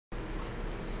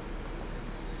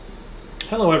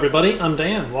Hello everybody, I'm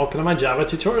Dan. Welcome to my Java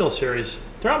tutorial series.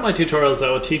 Throughout my tutorials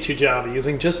I will teach you Java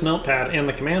using just Notepad and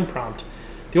the command prompt.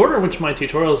 The order in which my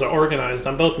tutorials are organized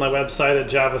on both my website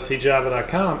at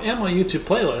javacjava.com and my YouTube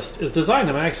playlist is designed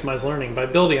to maximize learning by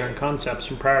building on concepts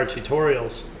from prior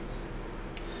tutorials.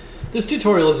 This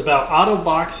tutorial is about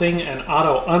autoboxing and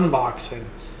auto-unboxing.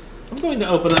 I'm going to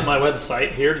open up my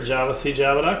website here to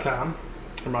javacjava.com,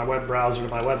 or my web browser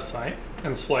to my website,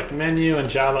 and select Menu and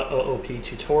Java OOP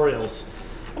Tutorials.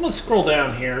 I'm going to scroll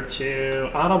down here to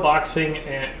Autoboxing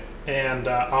and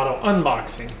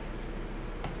Auto-Unboxing.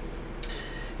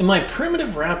 In my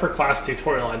primitive wrapper class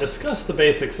tutorial, I discussed the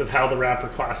basics of how the wrapper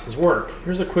classes work.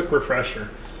 Here's a quick refresher.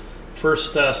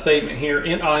 First statement here,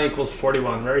 int I equals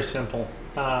 41, very simple.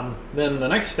 Then the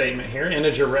next statement here,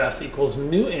 integer ref equals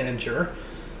new integer,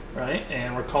 right?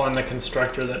 And we're calling the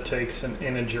constructor that takes an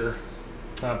integer,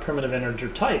 primitive integer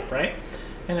type, right?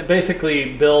 And it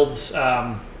basically builds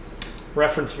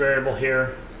reference variable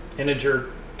here, integer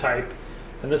type,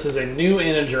 and this is a new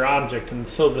integer object, and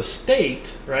so the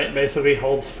state, right, basically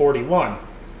holds 41.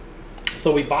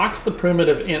 So we box the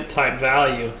primitive int type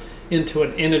value into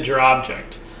an integer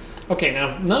object. Okay, now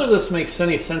if none of this makes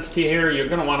any sense to you here, you're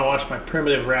going to want to watch my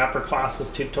primitive wrapper classes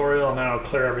tutorial, and that'll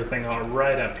clear everything all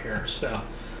right up here. So.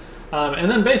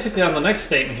 And then basically on the next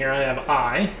statement here, I have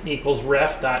I equals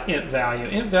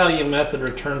ref.intValue. IntValue method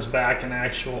returns back an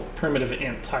actual primitive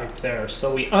int type there.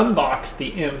 So we unbox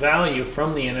the int value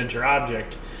from the integer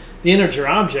object. The integer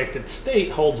object, its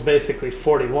state holds basically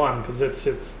 41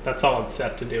 because that's all it's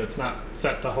set to do. It's not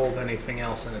set to hold anything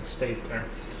else in its state there.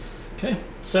 Okay,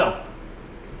 so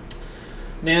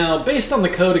now based on the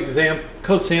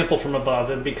code sample from above,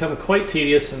 it become quite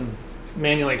tedious and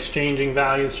manually exchanging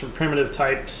values from primitive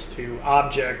types to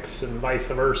objects and vice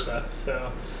versa.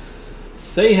 So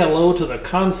say hello to the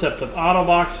concept of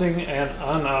autoboxing and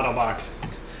unautoboxing.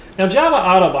 Now Java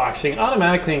autoboxing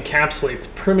automatically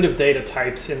encapsulates primitive data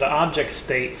types into object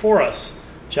state for us.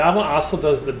 Java also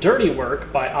does the dirty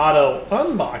work by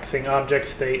auto-unboxing object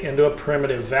state into a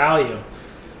primitive value.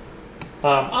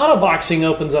 Autoboxing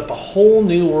opens up a whole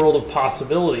new world of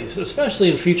possibilities, especially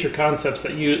in future concepts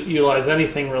that utilize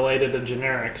anything related to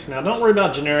generics. Now don't worry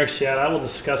about generics yet, I will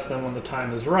discuss them when the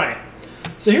time is right.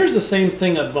 So here's the same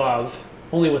thing above,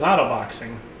 only with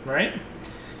autoboxing, right?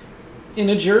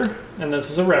 Integer, and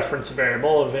this is a reference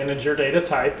variable of integer data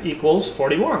type, equals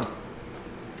 41.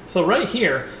 So right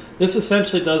here, this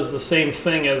essentially does the same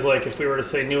thing as like if we were to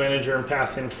say new integer and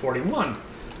pass in 41.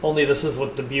 Only this is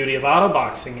what the beauty of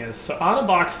autoboxing is. So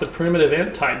autobox the primitive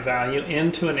int type value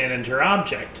into an integer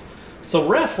object. So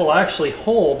ref will actually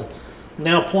hold,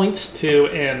 now points to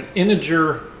an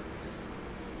integer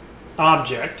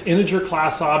object, integer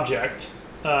class object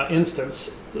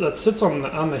instance that sits on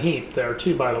the heap there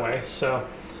too, by the way. So,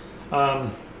 and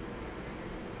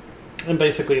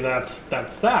basically that's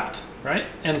that, right?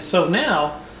 And so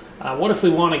now, what if we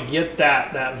want to get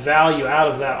that value out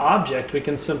of that object? We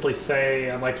can simply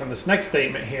say, like on this next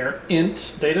statement here,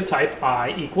 int data type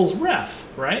I equals ref,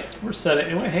 right? We're setting,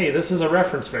 anyway, hey, this is a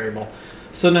reference variable.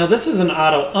 So now this is an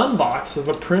auto unbox of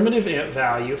a primitive int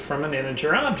value from an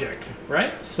integer object,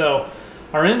 right? So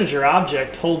our integer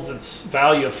object holds its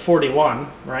value of 41,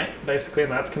 right? Basically,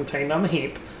 and that's contained on the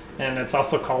heap, and it's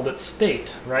also called its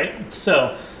state, right?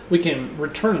 So we can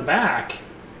return back,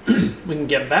 we can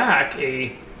get back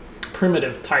a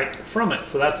primitive type from it.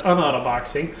 So that's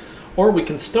unautoboxing. Or we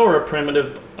can store a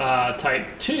primitive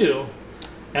type to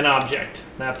an object.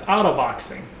 That's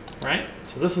autoboxing, right?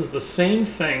 So this is the same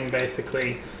thing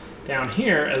basically down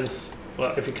here as,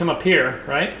 well, if you come up here,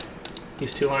 right?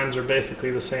 These two lines are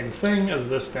basically the same thing as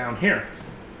this down here.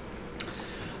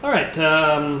 All right,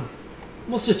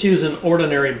 let's just use an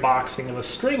ordinary boxing of a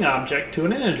string object to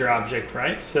an integer object,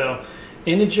 right? So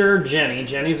integer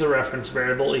Jenny's a reference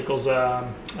variable, equals a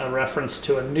reference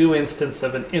to a new instance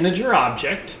of an integer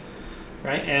object,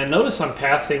 right? And notice I'm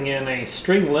passing in a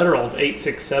string literal of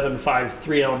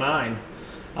 8675309.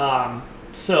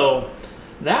 So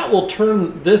that will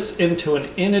turn this into an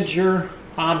integer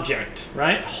object,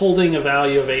 right? Holding a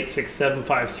value of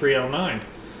 8675309.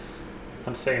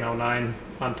 I'm saying 09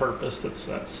 on purpose. That's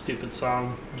that stupid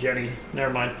song, Jenny.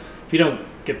 Never mind. If you don't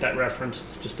get that reference,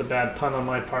 it's just a bad pun on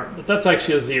my part. But that's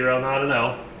actually a 0, not an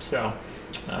O. So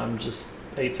just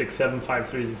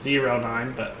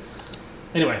 8675309. But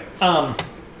anyway,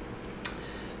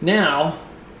 now,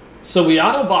 so we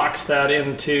autobox that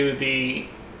into the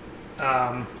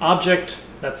object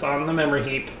that's on the memory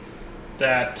heap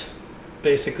that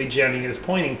basically Jenny is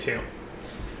pointing to.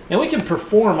 And we can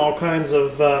perform all kinds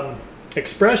of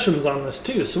expressions on this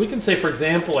too. So we can say, for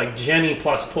example, like Jenny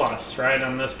plus, right,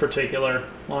 on this particular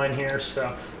line here.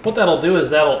 So what that'll do is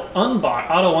that'll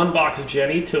auto unbox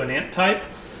Jenny to an int type,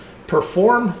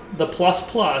 perform the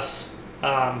plus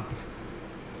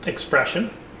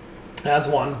expression, adds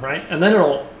 1, right, and then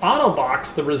it'll auto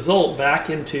box the result back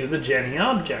into the Jenny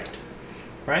object,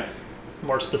 right?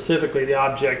 More specifically, the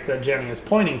object that Jenny is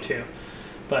pointing to.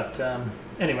 But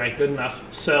anyway, good enough.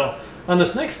 So on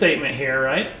this next statement here,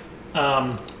 right,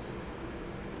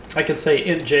 I could say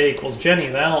int j equals Jenny.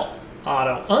 That'll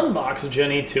auto unbox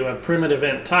Jenny to a primitive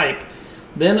int type,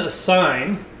 then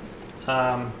assign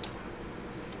to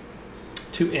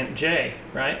int j,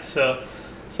 right? So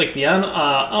it's like the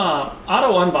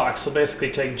auto unbox will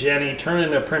basically take Jenny, turn it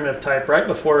into a primitive type right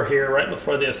before here, right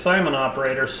before the assignment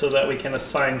operator, so that we can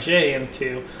assign j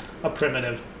into a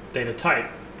primitive data type.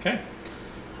 Okay.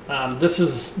 This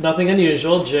is nothing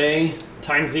unusual. J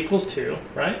times equals 2,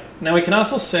 right? Now we can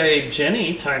also say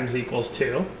Jenny times equals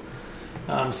 2.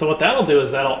 So what that'll do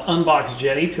is that'll unbox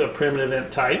Jenny to a primitive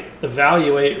int type,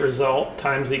 evaluate result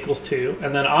times equals 2,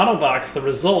 and then autobox the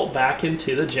result back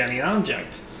into the Jenny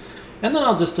object. And then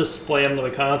I'll just display them to the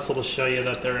console to show you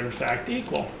that they're in fact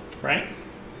equal, right?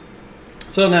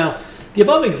 So now, the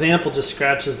above example just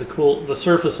scratches the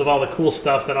surface of all the cool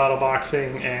stuff that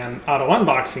autoboxing and auto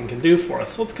unboxing can do for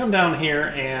us. So let's come down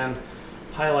here and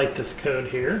highlight this code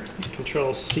here.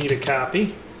 Control C to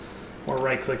copy, or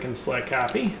right click and select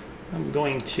copy. I'm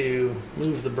going to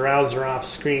move the browser off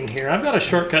screen here. I've got a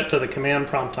shortcut to the command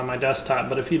prompt on my desktop,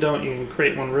 but if you don't, you can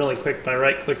create one really quick by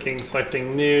right clicking,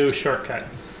 selecting new shortcut.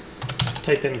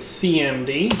 Type in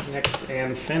CMD, next,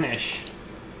 and finish.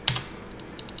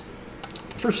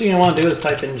 First thing I want to do is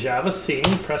type in Java C,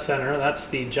 press enter. That's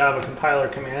the Java compiler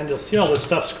command. You'll see all this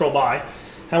stuff scroll by.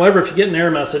 However, if you get an error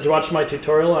message, watch my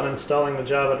tutorial on installing the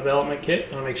Java development kit.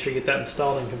 You want to make sure you get that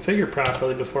installed and configured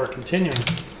properly before continuing.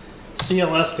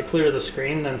 CLS to clear the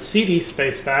screen, then CD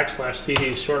space / CD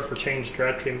is short for change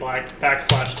directory, and /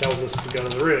 tells us to go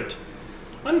to the root.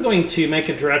 I'm going to make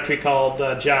a directory called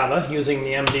Java using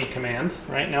the MD command.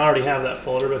 Right now I already have that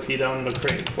folder, but if you don't, it'll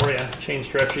create it for you. Change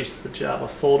directories to the Java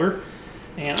folder.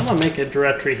 And I'm going to make a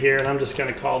directory here, and I'm just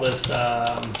going to call this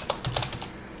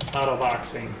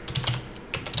Autoboxing.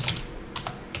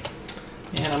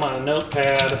 And I'm on a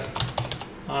notepad,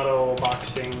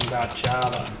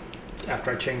 autoboxing.java.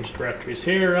 After I change directories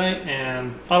here, right?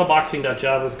 And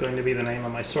autoboxing.java is going to be the name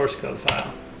of my source code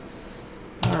file.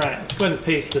 All right, let's go ahead and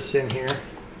paste this in here.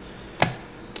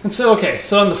 And so, okay,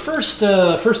 so on the first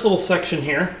little section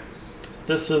here,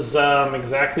 this is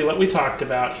exactly what we talked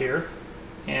about here.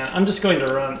 And I'm just going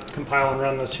to compile and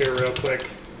run this here real quick.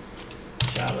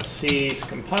 Java C to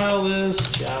compile this,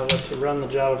 Java to run the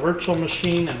Java virtual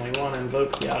machine, and we want to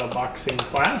invoke the Autoboxing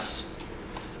class.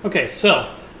 Okay, so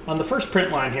on the first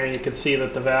print line here, you can see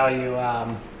that the value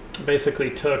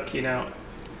basically took, you know,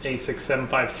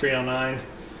 8675309,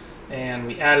 and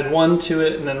we added 1 to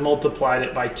it and then multiplied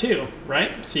it by 2,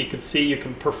 right? So you can see you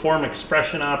can perform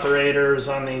expression operators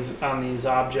on these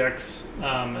objects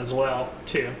as well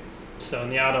too. So in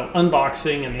the auto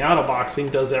unboxing and the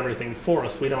autoboxing does everything for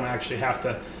us. We don't actually have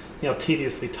to, you know,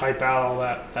 tediously type out all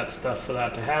that stuff for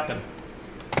that to happen.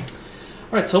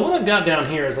 All right, so what I've got down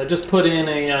here is I just put in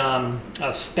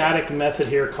a static method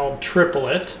here called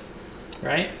triplet,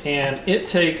 right? And it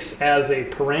takes as a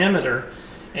parameter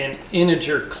an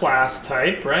integer class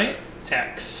type, right?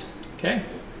 X, okay?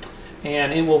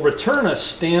 And it will return a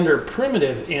standard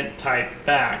primitive int type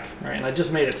back, right? And I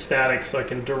just made it static so I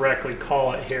can directly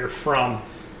call it here from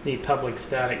the public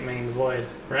static main void,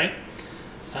 right?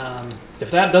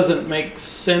 If that doesn't make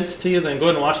sense to you, then go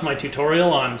ahead and watch my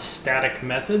tutorial on static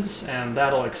methods, and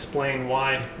that'll explain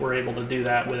why we're able to do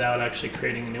that without actually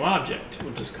creating a new object.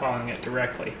 We're just calling it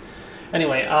directly.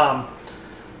 Anyway,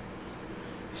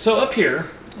 so up here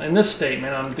in this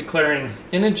statement, I'm declaring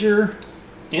integer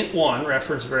int1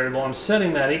 reference variable. I'm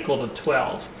setting that equal to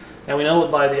 12. Now we know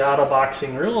by the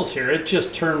autoboxing rules here, it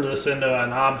just turned this into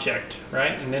an object,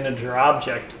 right? An integer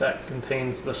object that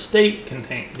contains the state,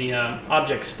 the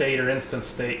object state or instance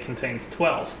state contains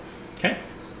 12. Okay.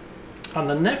 On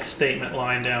the next statement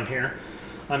line down here,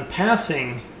 I'm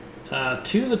passing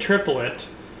to the triplet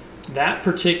that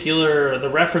particular, the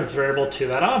reference variable to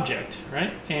that object,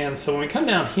 right? And so when we come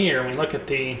down here, we look at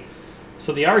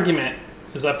so the argument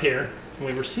is up here, and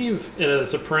we receive it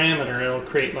as a parameter. It'll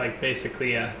create like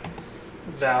basically a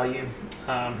value,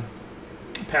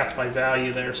 pass by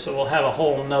value there. So we'll have a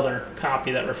whole nother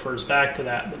copy that refers back to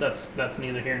that, but that's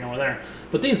neither here nor there.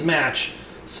 But these match.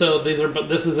 So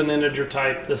this is an integer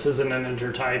type, this is an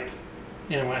integer type,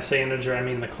 and when I say integer, I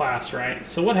mean the class, right?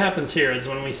 So what happens here is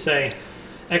when we say,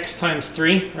 x times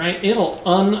 3, right? It'll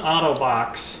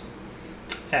un-autobox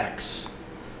x.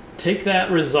 Take that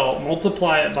result,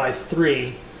 multiply it by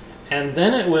 3, and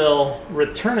then it will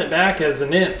return it back as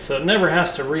an int, so it never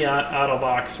has to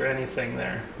re-autobox or anything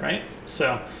there, right?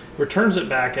 So returns it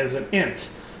back as an int.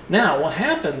 Now, what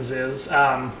happens is,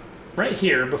 right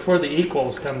here, before the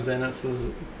equals comes in, it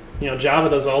says, you know, Java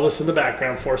does all this in the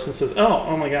background for us and says,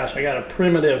 oh my gosh, I got a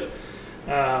primitive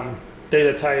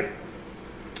data type,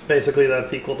 basically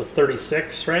that's equal to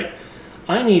 36, right?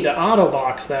 I need to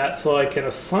autobox that so I can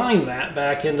assign that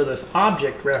back into this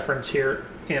object reference here,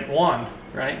 int1,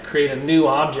 right? Create a new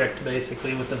object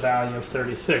basically with the value of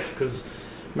 36, because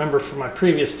remember from my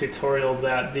previous tutorial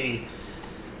that the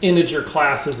integer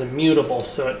class is immutable,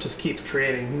 so it just keeps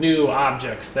creating new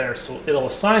objects there. So it'll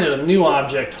assign it a new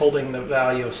object holding the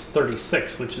value of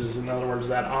 36, which is, in other words,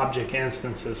 that object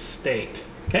instance's state,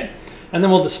 okay? And then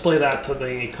we'll display that to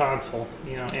the console,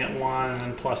 you know, int1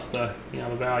 and plus the, you know,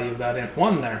 the value of that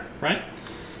int1 there, right?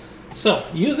 So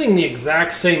using the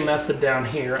exact same method down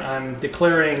here, I'm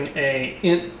declaring a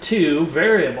int2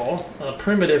 variable, a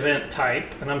primitive int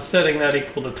type, and I'm setting that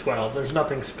equal to 12. There's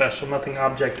nothing special, nothing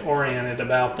object-oriented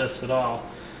about this at all.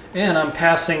 And I'm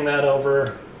passing that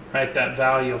over, right, that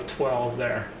value of 12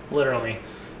 there, literally.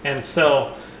 And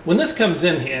so when this comes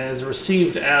in here and is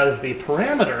received as the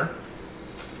parameter,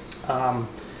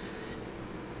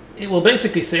 it will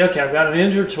basically say, okay, I've got an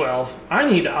integer 12. I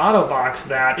need to autobox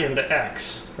that into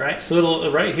x, right? So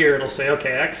it'll, right here, it'll say,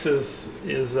 okay, x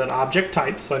is an object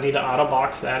type, so I need to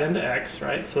autobox that into x,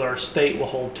 right? So our state will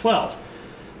hold 12.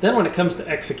 Then when it comes to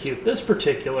execute this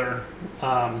particular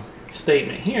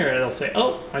statement here, it'll say,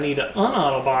 oh, I need to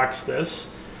unautobox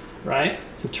this, right?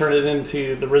 And turn it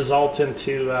into the result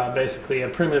into basically a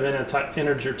primitive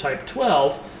integer type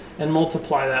 12, and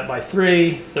multiply that by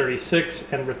 3,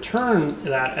 36, and return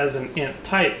that as an int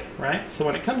type, right? So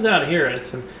when it comes out here,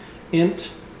 it's an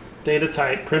int data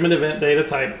type, primitive int data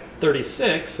type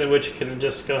 36, in which you can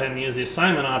just go ahead and use the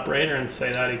assignment operator and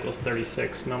say that equals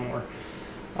 36. No more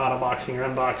autoboxing or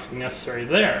unboxing necessary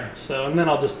there. So, and then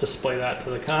I'll just display that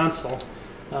to the console,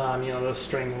 you know, the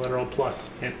string literal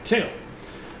plus int2.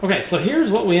 Okay, so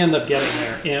here's what we end up getting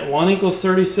there. Int1 equals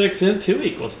 36, int2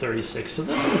 equals 36. So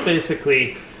this is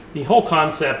basically the whole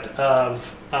concept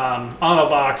of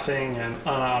autoboxing and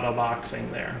unautoboxing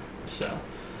there. So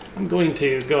I'm going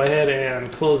to go ahead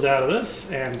and close out of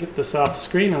this and get this off the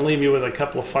screen and leave you with a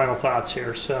couple of final thoughts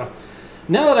here. So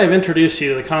now that I've introduced you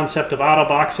to the concept of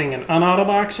autoboxing and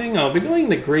unautoboxing, I'll be going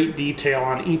into great detail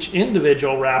on each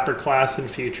individual wrapper class in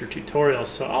future tutorials.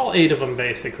 So all 8 of them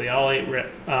basically, all 8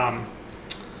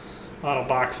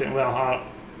 autoboxing, well,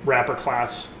 wrapper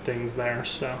class things there.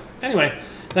 So anyway,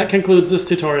 that concludes this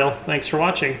tutorial. Thanks for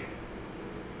watching.